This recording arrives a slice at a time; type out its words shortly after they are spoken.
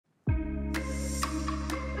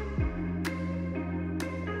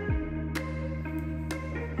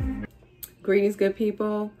Greetings, good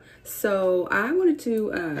people. So I wanted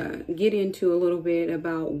to get into a little bit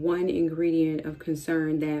about one ingredient of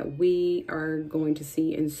concern that we are going to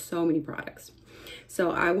see in so many products. So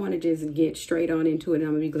I want to just get straight on into it. I'm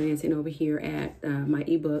going to be glancing over here at my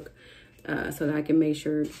ebook so that I can make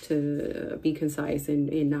sure to be concise and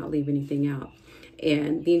not leave anything out.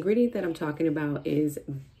 And the ingredient that I'm talking about is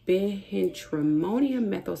Behentrimonium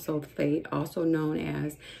Methosulfate, also known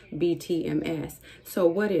as BTMS. So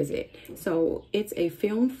what is it? So it's a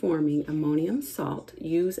film-forming ammonium salt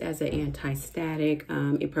used as an anti-static.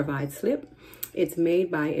 It provides slip. It's made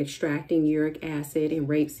by extracting uric acid and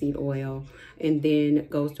rapeseed oil, and then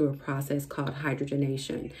goes through a process called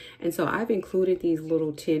hydrogenation. And so I've included these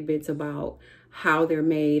little tidbits about how they're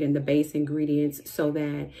made and the base ingredients so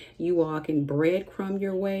that you all can breadcrumb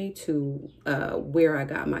your way to where I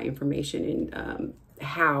got my information and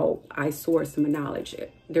how I source my knowledge.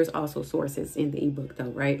 There's also sources in the ebook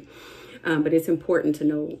though, right? But it's important to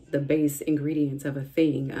know the base ingredients of a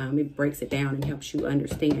thing. It breaks it down and helps you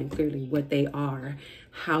understand clearly what they are,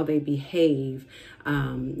 how they behave,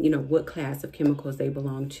 you know, what class of chemicals they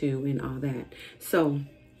belong to and all that. So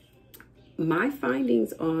my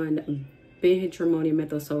findings on Behentrimonium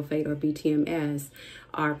Methosulfate, or BTMS,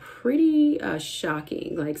 are pretty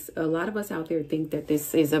shocking. Like, a lot of us out there think that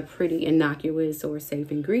this is a pretty innocuous or safe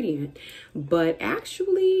ingredient, but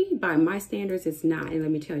actually by my standards it's not, and let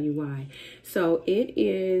me tell you why. So it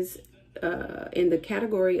is in the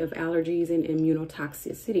category of allergies and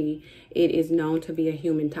immunotoxicity. It is known to be a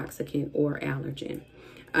human toxicant or allergen.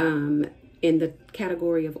 In the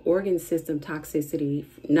category of organ system toxicity,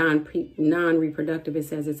 non-reproductive, it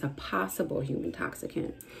says it's a possible human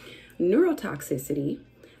toxicant. Neurotoxicity,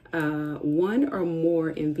 one or more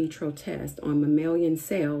in vitro tests on mammalian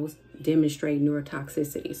cells demonstrate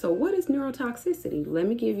neurotoxicity. So what is neurotoxicity? Let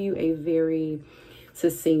me give you a very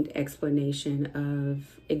succinct explanation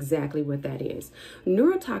of exactly what that is.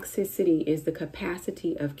 Neurotoxicity is the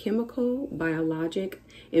capacity of chemical, biologic,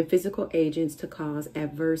 and physical agents to cause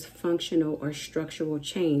adverse functional or structural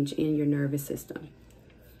change in your nervous system.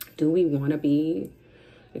 Do we want to be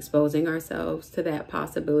exposing ourselves to that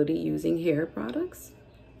possibility using hair products?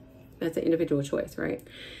 That's an individual choice, right?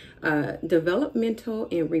 Developmental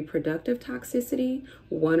and reproductive toxicity,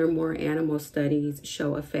 one or more animal studies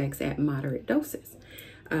show effects at moderate doses.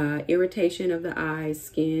 Irritation of the eyes,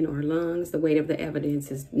 skin, or lungs, the weight of the evidence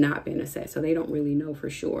has not been assessed. So they don't really know for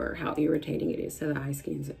sure how irritating it is to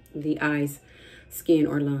the eyes, skin,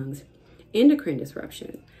 or lungs. Endocrine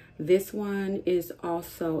disruption. This one is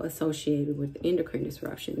also associated with endocrine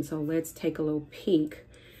disruption. So let's take a little peek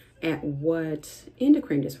at what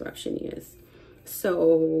endocrine disruption is.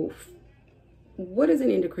 So what is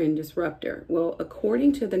an endocrine disruptor? Well,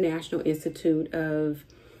 according to the National Institute of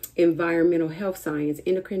Environmental Health Science,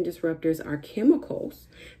 endocrine disruptors are chemicals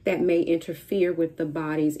that may interfere with the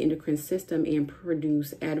body's endocrine system and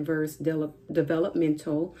produce adverse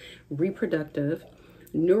developmental, reproductive,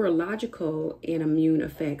 neurological, and immune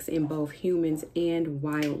effects in both humans and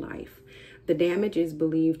wildlife. The damage is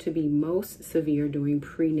believed to be most severe during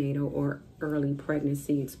prenatal or early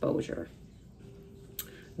pregnancy exposure.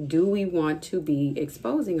 Do we want to be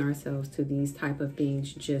exposing ourselves to these type of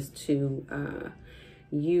things just to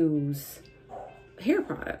use hair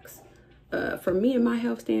products? For me and my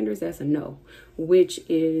health standards, that's a no, which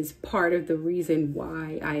is part of the reason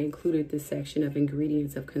why I included this section of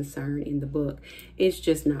ingredients of concern in the book. It's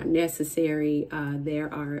just not necessary.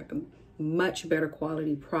 There are much better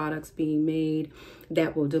quality products being made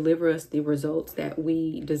that will deliver us the results that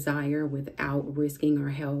we desire without risking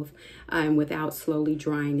our health and without slowly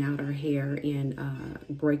drying out our hair and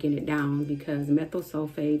breaking it down, because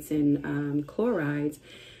methyl-sulfates and chlorides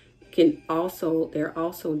they're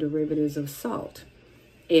also derivatives of salt.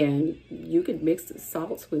 And you can mix the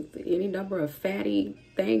salts with any number of fatty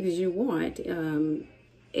things you want. And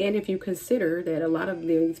if you consider that a lot of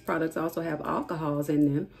these products also have alcohols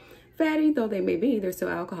in them, fatty though they may be, they're still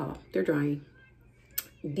alcohol. They're drying.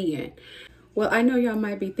 The end. Well, I know y'all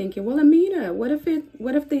might be thinking, well, Amina, what if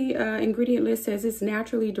the ingredient list says it's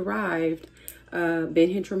naturally derived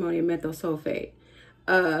Behentrimonium Methosulfate?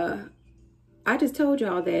 I just told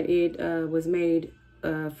y'all that it was made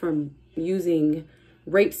from using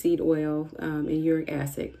rapeseed oil and uric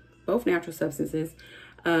acid, both natural substances.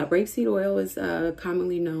 Rapeseed oil is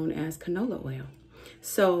commonly known as canola oil.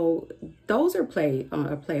 So those are play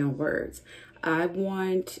on words. I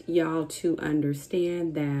want y'all to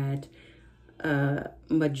understand that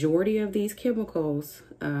majority of these chemicals,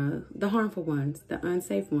 the harmful ones, the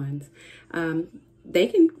unsafe ones, they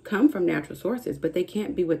can come from natural sources, but they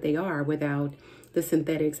can't be what they are without the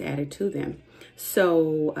synthetics added to them.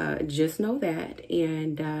 So just know that.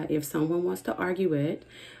 And if someone wants to argue it,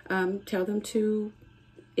 tell them to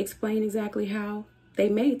explain exactly how they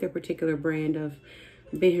made their particular brand of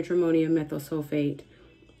Behentrimonium Methosulfate,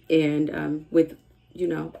 and with, you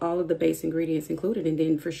know, all of the base ingredients included, and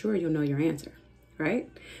then for sure you'll know your answer, right?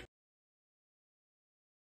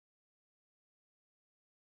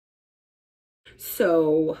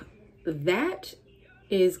 So that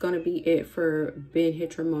is going to be it for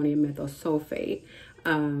Behentrimonium Methosulfate.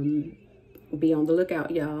 Be on the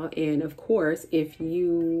lookout, y'all. And of course, if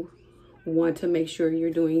you want to make sure you're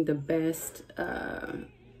doing the best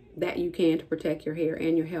that you can to protect your hair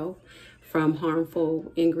and your health from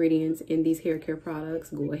harmful ingredients in these hair care products,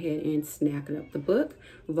 go ahead and snap up the book.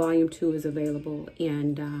 Volume 2 is available.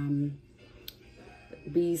 And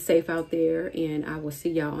be safe out there, and I will see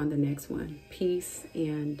y'all on the next one. Peace,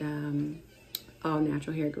 and all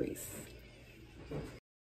natural hair grease.